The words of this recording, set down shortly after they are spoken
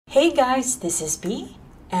Hey guys, this is B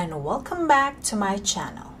and welcome back to my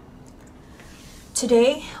channel.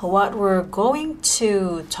 Today what we're going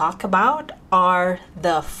to talk about are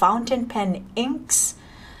the fountain pen inks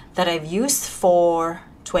that I've used for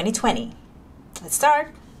 2020. Let's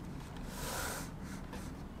start.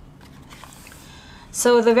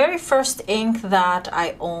 So the very first ink that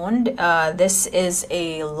I owned, this is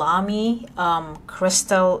a Lamy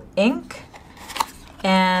crystal ink.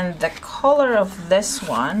 And the color of this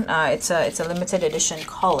one, it's a limited edition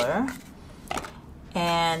color,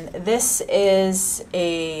 and this is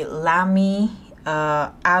a Lamy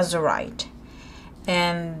Azurite,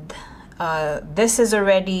 and this is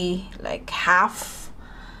already like half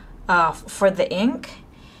for the ink.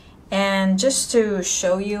 And just to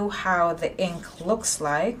show you how the ink looks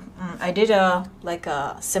like, I did a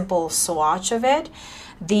simple swatch of it.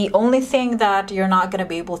 The only thing that you're not going to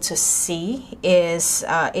be able to see is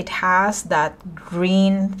it has that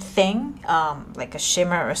green thing, like a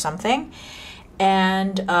shimmer or something.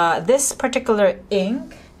 And this particular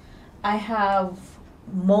ink, I have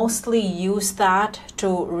mostly used that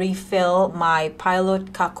to refill my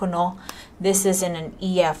Pilot Kakuno. This is in an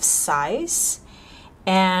EF size.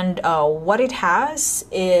 And what it has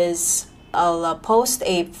is, I'll post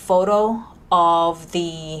a photo of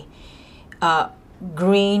the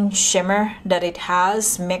green shimmer that it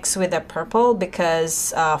has mixed with a purple,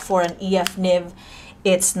 because for an EF nib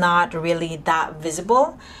it's not really that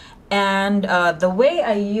visible. And the way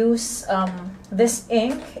I use this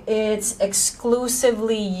ink, it's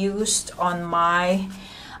exclusively used on my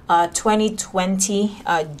 2020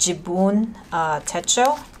 Jibun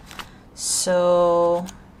Techo. So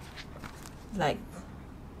like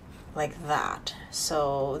that.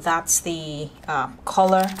 So that's the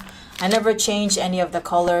color. I never changed any of the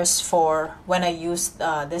colors for when I used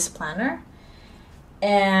this planner.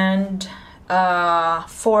 And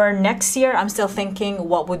for next year, I'm still thinking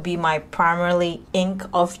what would be my primarily ink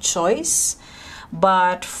of choice.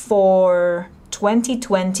 But for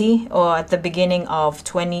 2020, or at the beginning of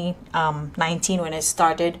 2019, when I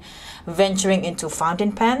started venturing into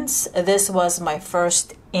fountain pens, this was my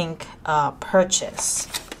first ink purchase.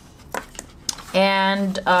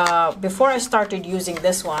 And before I started using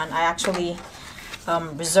this one, I actually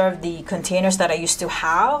reserved the containers that I used to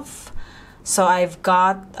have. So I've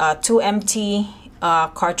got two empty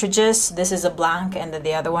cartridges. This is a blank and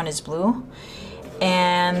the other one is blue.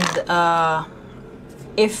 And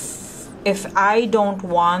if I don't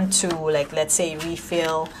want to, like, let's say,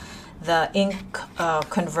 refill the ink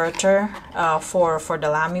converter for the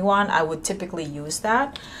Lamy one, I would typically use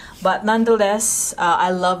that. But nonetheless,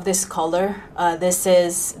 I love this color. This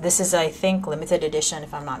is I think limited edition,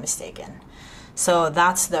 if I'm not mistaken. So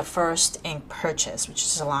that's the first ink purchase, which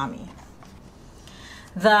is a Lamy.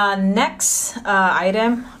 The next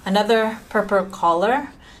item, another purple color.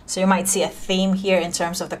 So you might see a theme here in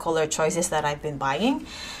terms of the color choices that I've been buying.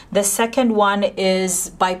 The second one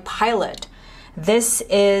is by Pilot. This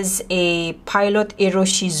is a Pilot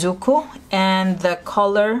Iroshizuku, and the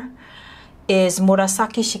color is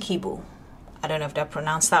Murasaki-shikibu. I don't know if I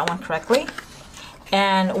pronounced that one correctly.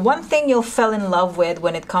 And one thing you'll fall in love with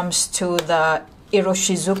when it comes to the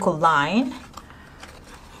Iroshizuku line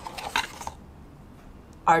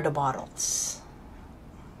are the bottles.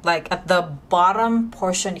 Like at the bottom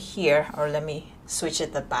portion here, or let me switch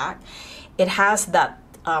it the back, it has that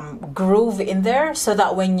groove in there, so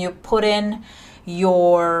that when you put in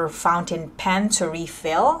your fountain pen to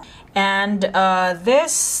refill, and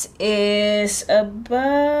this is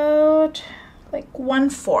about like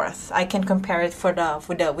 1/4. I can compare it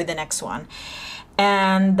with the next one.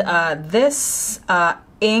 And this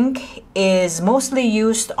ink is mostly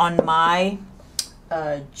used on my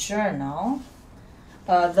journal.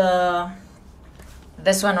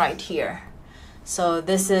 This one right here. So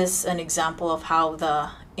this is an example of how the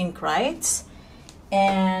ink writes.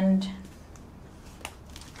 And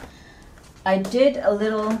I did a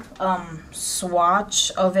little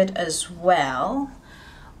swatch of it as well,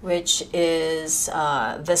 which is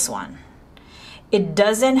this one. It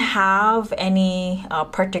doesn't have any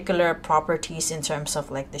particular properties in terms of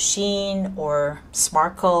like the sheen or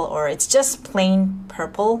sparkle, or it's just plain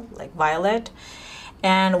purple, like violet.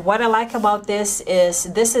 And what I like about this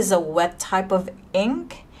is a wet type of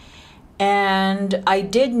ink. And I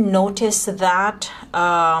did notice that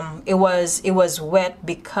it was wet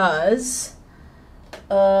because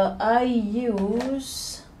I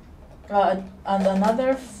use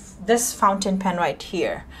this fountain pen right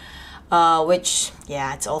here, which,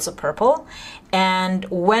 yeah, it's also purple. And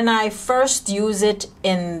when I first use it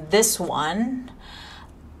in this one,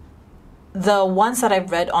 the ones that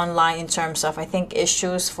I've read online in terms of, I think,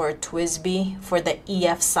 issues for TWSBI for the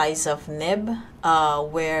EF size of nib,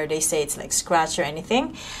 where they say it's like scratch or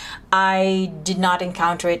anything, I did not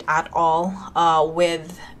encounter it at all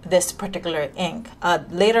with this particular ink.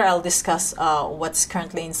 Later I'll discuss what's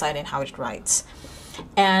currently inside and how it writes.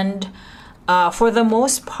 And for the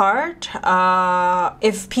most part,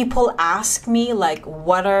 if people ask me like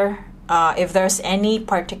what are, if there's any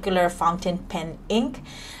particular fountain pen ink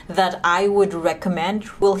that I would recommend,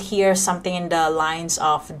 we'll hear something in the lines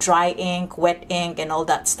of dry ink, wet ink, and all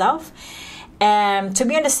that stuff. And to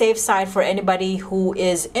be on the safe side, for anybody who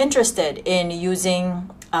is interested in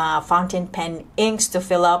using fountain pen inks to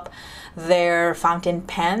fill up their fountain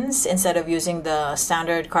pens instead of using the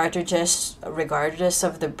standard cartridges regardless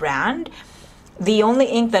of the brand, the only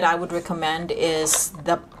ink that I would recommend is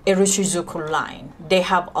the Iroshizuku line. They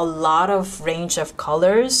have a lot of range of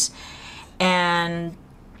colors, and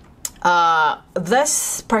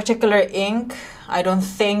this particular ink, I don't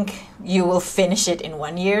think you will finish it in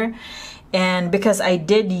 1 year. And because I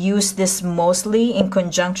did use this mostly in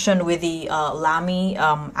conjunction with the Lamy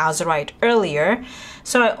Azurite earlier,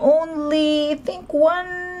 so I only think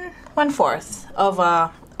one fourth of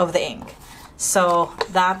the ink. So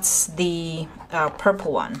that's the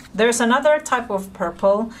purple one. There's another type of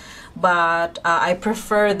purple, but I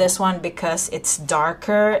prefer this one because it's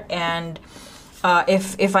darker. And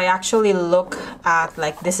if I actually look at,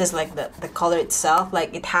 like, this is like the color itself,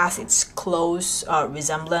 like it has its close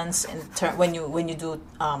resemblance in when you do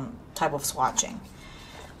type of swatching.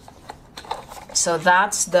 So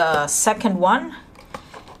that's the second one.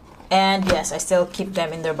 And yes, I still keep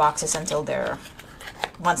them in their boxes until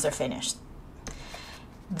once they're finished.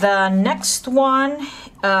 The next one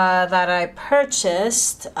that I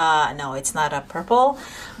purchased, no, it's not a purple,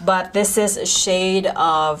 but this is a shade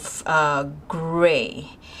of gray.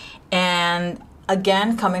 And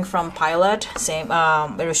again, coming from Pilot, same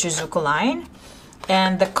Iroshizuku line.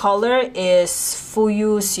 And the color is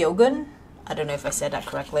Fuyu-syogun. I don't know if I said that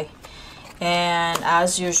correctly. And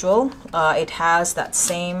as usual, it has that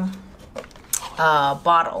same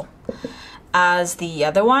bottle as the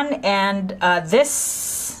other one. And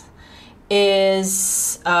this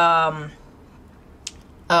is I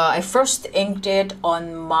first inked it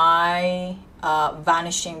on my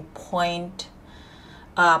Vanishing Point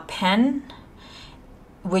pen,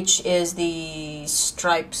 which is the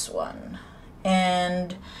stripes one.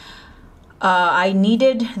 And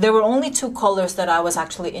there were only two colors that I was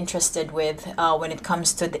actually interested with when it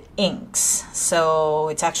comes to the inks, so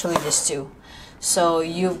it's actually just two. So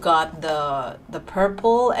you've got the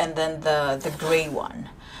purple and then the gray one.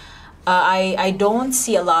 I don't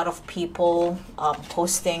see a lot of people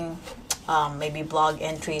posting maybe blog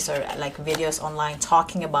entries or like videos online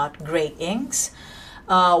talking about gray inks.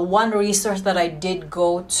 One resource that I did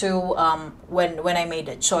go to when I made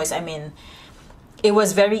a choice, I mean, it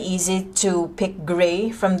was very easy to pick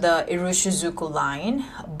gray from the Iroshizuku line,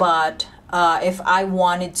 but if I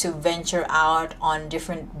wanted to venture out on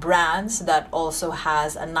different brands that also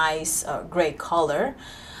has a nice gray color,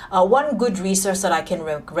 one good resource that I can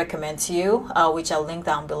recommend to you, which I'll link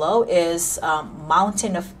down below, is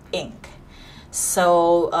Mountain of Ink.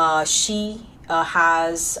 So she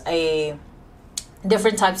has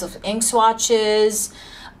different types of ink swatches,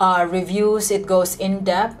 reviews. It goes in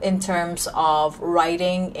depth in terms of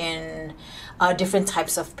writing in different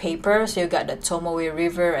types of paper. So you got the Tomoe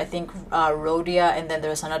River, I think Rhodia, and then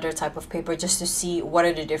there's another type of paper, just to see what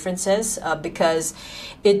are the differences, because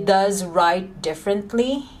it does write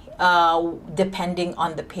differently depending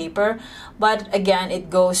on the paper. But again,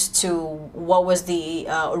 it goes to what was the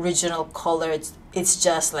original color. It's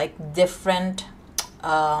just like different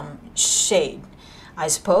shade, I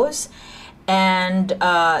suppose. And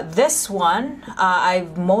this one,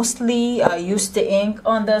 I've mostly used the ink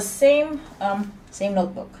on the same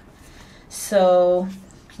notebook. So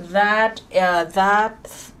that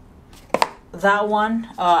one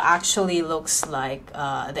actually looks like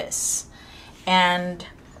this. And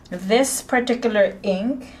this particular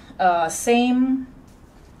ink, same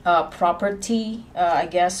property, I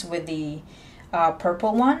guess, with the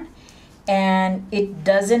purple one, and it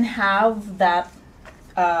doesn't have that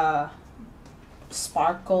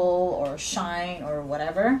sparkle or shine or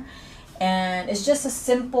whatever, and it's just a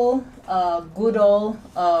simple good old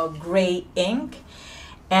gray ink.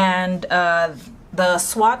 And the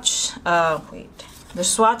swatch the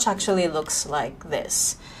swatch actually looks like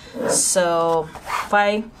this. So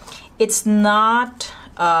it's not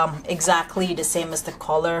exactly the same as the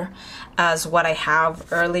color as what I have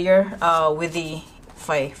earlier with the, if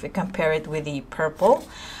I compare it with the purple.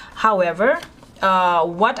 However,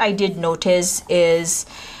 what I did notice is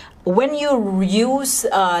when you use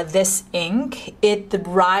this ink, it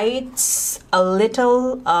writes a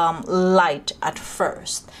little light at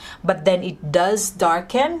first, but then it does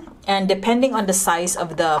darken, and depending on the size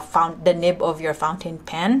of the nib of your fountain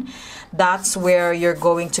pen, that's where you're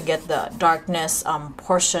going to get the darkness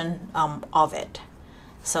portion of it.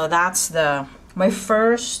 So that's my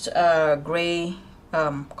first gray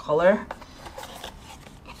color.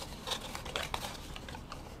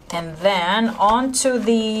 And then on to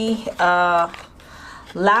the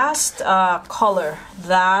last color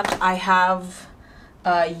that I have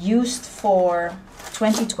used for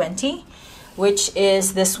 2020, which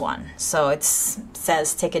is this one. So it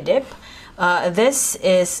says take a dip. This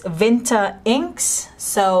is Vinta inks.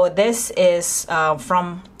 So this is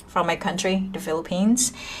from my country, the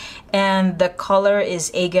Philippines, and the color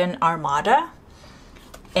is Aegean Armada.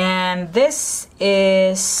 And this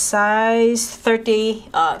is size 30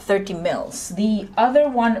 mils. The other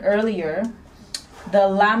one earlier, the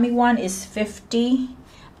Lamy one, is 50.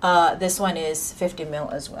 This one is 50 mil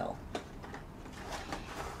as well.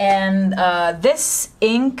 And this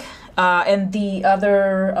ink and the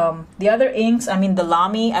other inks, I mean the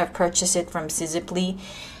Lamy, I've purchased it from Sizipli.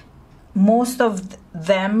 Most of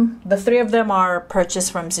them, the three of them, are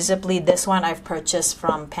purchased from Sizipli. This one I've purchased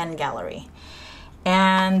from Pen Gallery.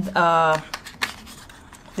 And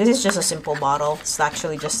this is just a simple bottle. It's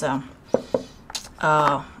actually just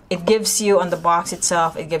it gives you, on the box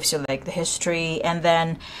itself, it gives you like the history, and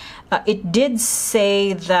then it did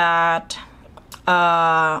say that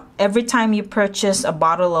every time you purchase a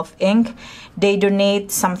bottle of ink, they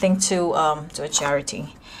donate something to a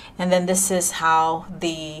charity. And then this is how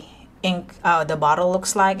the ink, the bottle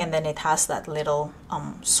looks like, and then it has that little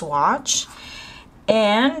swatch.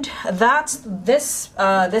 And that's this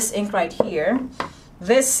ink right here.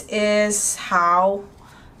 This is how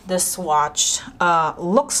the swatch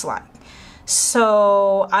looks like.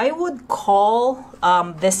 So I would call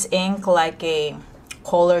this ink like a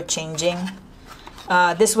color changing.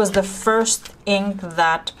 This was the first ink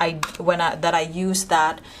that I used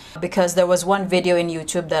that, because there was one video in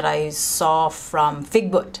YouTube that I saw from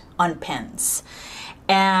Figboot on pens.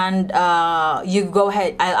 And you go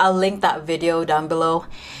ahead, I'll link that video down below.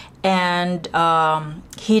 And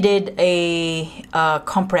he did a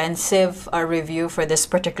comprehensive review for this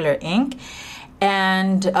particular ink.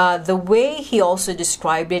 And the way he also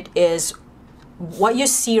described it is, what you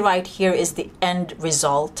see right here is the end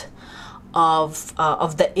result of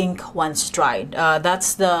the ink once dried.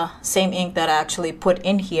 That's the same ink that I actually put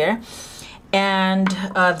in here. And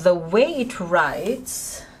the way it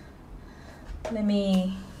writes, let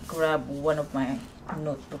me grab one of my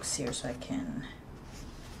notebooks here so I can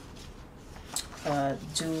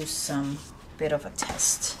do some bit of a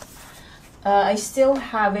test. I still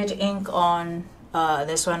have it ink on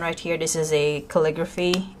this one right here. This is a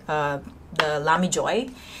calligraphy, the Lamy Joy,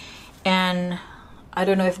 and I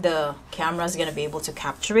don't know if the camera is going to be able to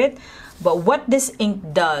capture it, but what this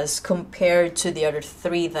ink does compared to the other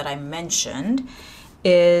three that I mentioned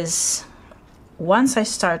is, once I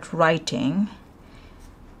start writing,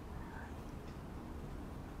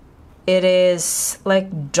 it is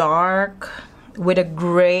like dark with a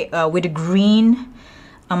gray, with a green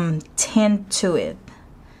tint to it.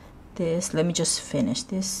 This, let me just finish.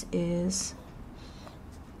 This is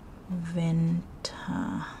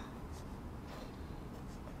Vinta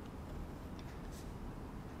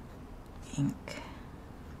ink.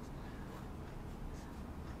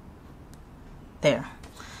 There.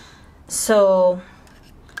 So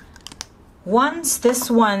once this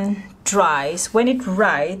one dries, when it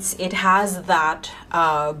writes, it has that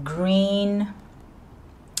green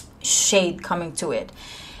shade coming to it.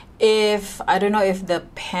 If I don't know if the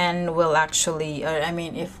pen will actually, I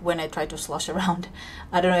mean, if when I try to slosh around,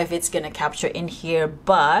 I don't know if it's gonna capture in here,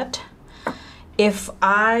 but if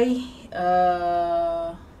I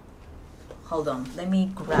hold on, let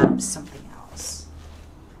me grab something else.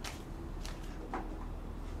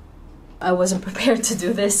 I wasn't prepared to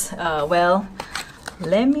do this. Well,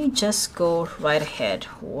 let me just go right ahead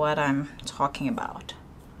what I'm talking about.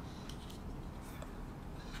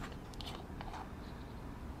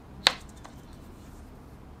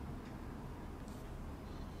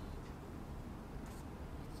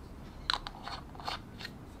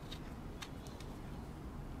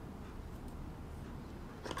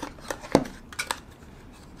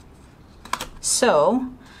 So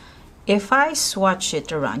if I swatch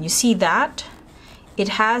it around, you see that it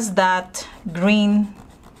has that green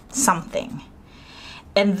something,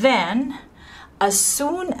 and then as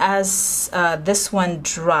soon as this one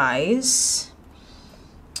dries,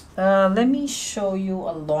 Let me show you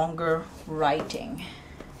a longer writing.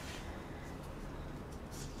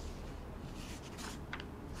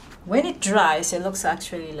 When it dries, it looks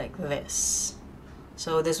actually like this.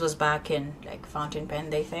 So this was back in like fountain pen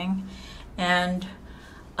day thing, and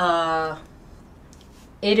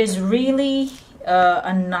it is really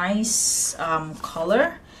a nice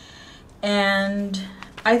color. And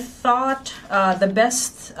I thought the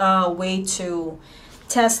best way to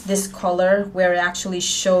test this color, where it actually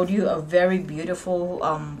showed you a very beautiful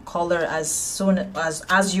color as soon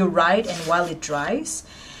as you write and while it dries,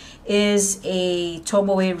 is a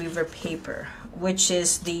Tomoe River paper, which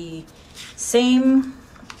is the same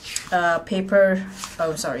paper,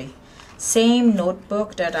 oh sorry, same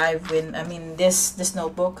notebook that I've been, I mean this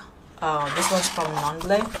notebook, this one's from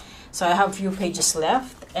Nonble, so I have a few pages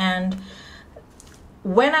left. And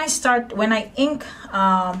when I ink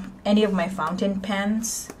any of my fountain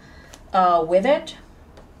pens with it,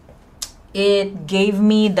 it gave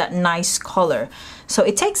me that nice color. So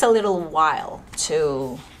it takes a little while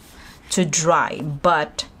to dry,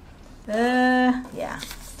 but yeah,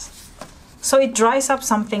 so it dries up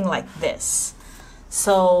something like this.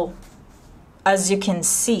 So as you can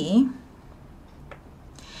see,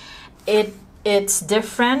 it's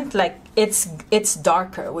different, like it's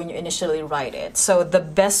darker when you initially write it. So the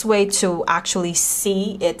best way to actually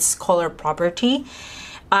see its color property,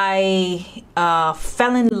 I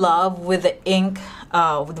fell in love with the ink,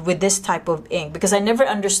 with this type of ink, because I never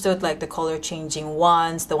understood like the color changing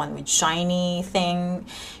ones, the one with shiny thing,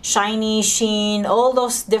 shiny sheen, all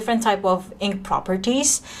those different type of ink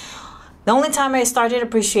properties. The only time I started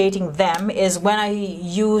appreciating them is when I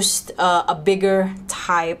used a bigger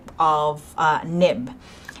type of nib.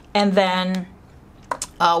 And then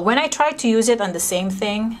when I tried to use it on the same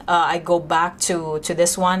thing, I go back to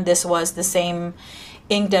this one. This was the same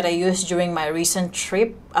ink that I used during my recent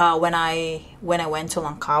trip when I went to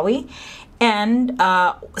Langkawi. And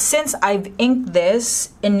since I've inked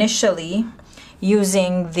this initially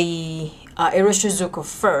using the Iroshizuku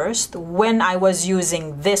first, when I was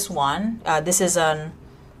using this one, this is an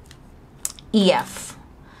EF,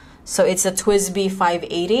 so it's a TWSBI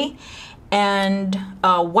 580. And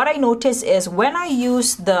what I noticed is when I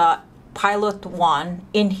used the pilot one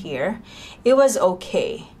in here, it was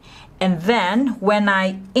okay. And then when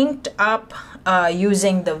I inked up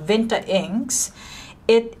using the Vinta inks,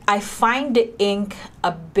 I find the ink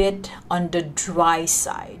a bit on the dry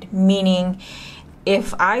side, meaning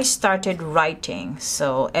if I started writing,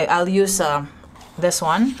 so I'll use this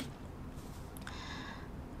one.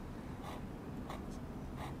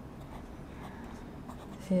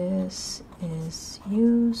 This is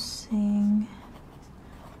using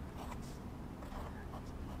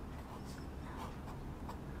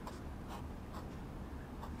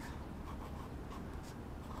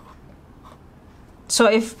so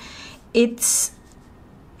if it's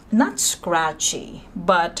not scratchy,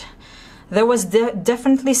 but there was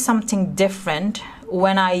definitely something different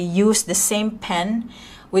when I used the same pen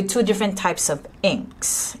with two different types of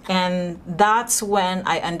inks. And that's when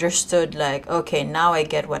I understood, like, okay, now I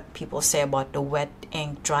get what people say about the wet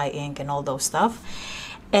ink, dry ink, and all those stuff.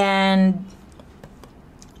 And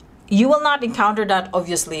you will not encounter that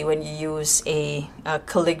obviously when you use a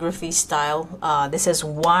calligraphy style. This is a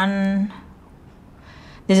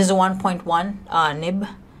 1.1 nib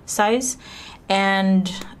size. And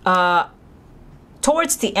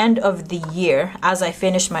towards the end of the year, as I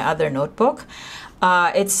finished my other notebook,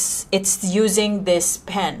 it's using this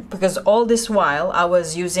pen, because all this while I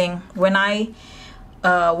was using, when I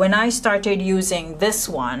started using this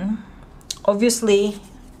one, obviously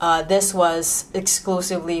this was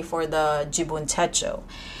exclusively for the Jibun Techo,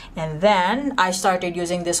 and then I started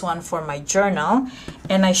using this one for my journal,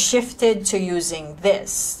 and I shifted to using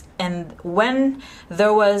this. And when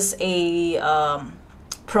there was a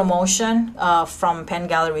promotion from Pen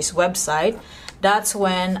Gallery's website, that's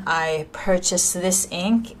when I purchased this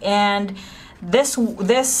ink. And this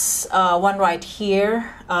one right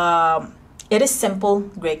here, it is simple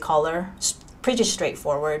gray color, pretty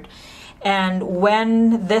straightforward. And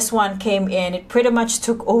when this one came in, it pretty much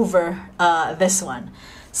took over this one.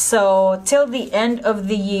 So till the end of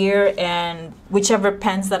the year, and whichever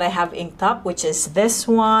pens that I have inked up, which is this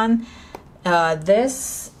one,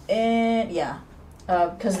 this, and yeah,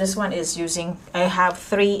 because this one is using, I have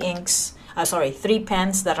three pens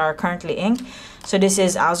that are currently inked. So this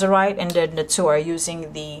is Azurite, and then the two are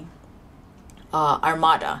using the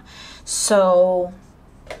Armada. So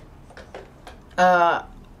I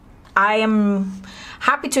am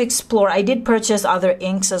happy to explore. I did purchase other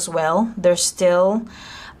inks as well. They're still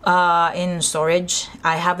in storage.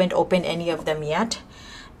 I haven't opened any of them yet.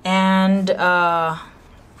 and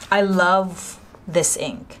I love this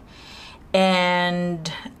ink.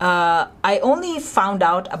 And I only found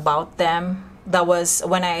out about them, that was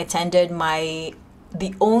when I attended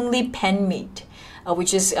the only pen meet,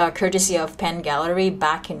 which is courtesy of Pen Gallery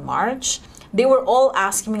back in March. They were all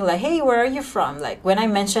asking me like, hey, where are you from? Like when I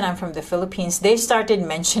mentioned I'm from the Philippines, they started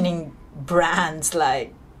mentioning brands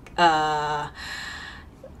like,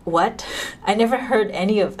 what? I never heard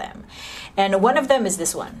any of them. And one of them is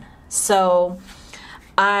this one. So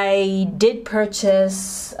I did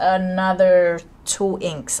purchase another 2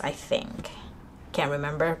 inks, I think. Can't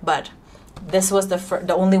remember, but this was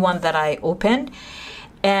the only one that I opened.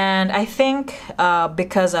 And I think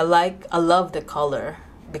because I love the color,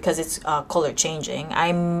 because it's color changing,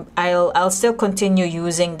 I'll still continue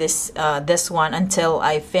using this one until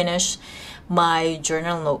I finish my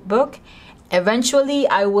journal notebook. Eventually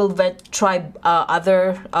I will try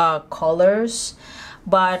other colors,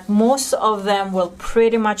 but most of them will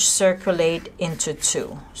pretty much circulate into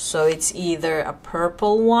 2. So it's either a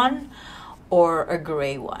purple one or a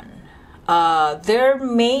gray one. There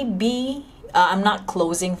may be, I'm not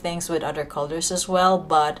closing things with other colors as well,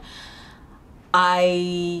 but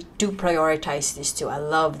I do prioritize these 2. I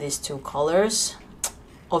love these 2 colors.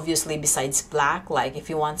 Obviously, besides black, like if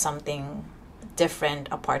you want something different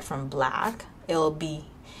apart from black, it'll be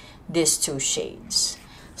these 2 shades.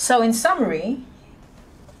 So in summary,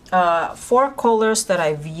 4 colors that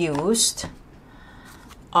I've used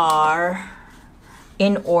are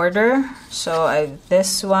in order. So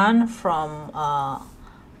this one from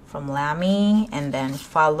Lamy, and then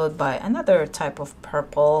followed by another type of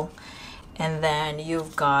purple, and then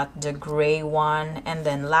you've got the gray one, and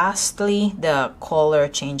then lastly the color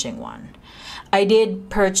changing one. I did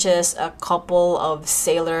purchase a couple of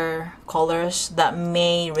sailor colors that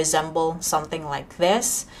may resemble something like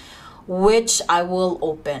this, which I will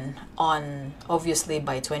open on obviously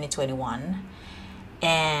by 2021.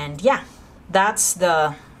 And yeah, that's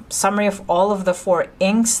the summary of all of the 4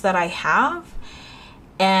 inks that I have.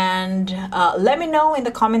 And let me know in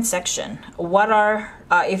the comment section, what are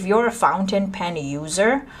if you're a fountain pen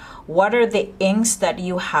user, what are the inks that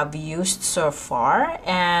you have used so far,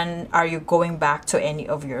 and are you going back to any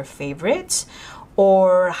of your favorites,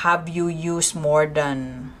 or have you used more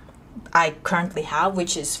than I currently have,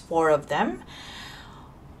 which is 4 of them,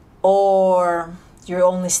 or you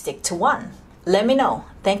only stick to one? Let me know.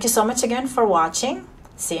 Thank you so much again for watching.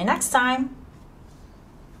 See you next time.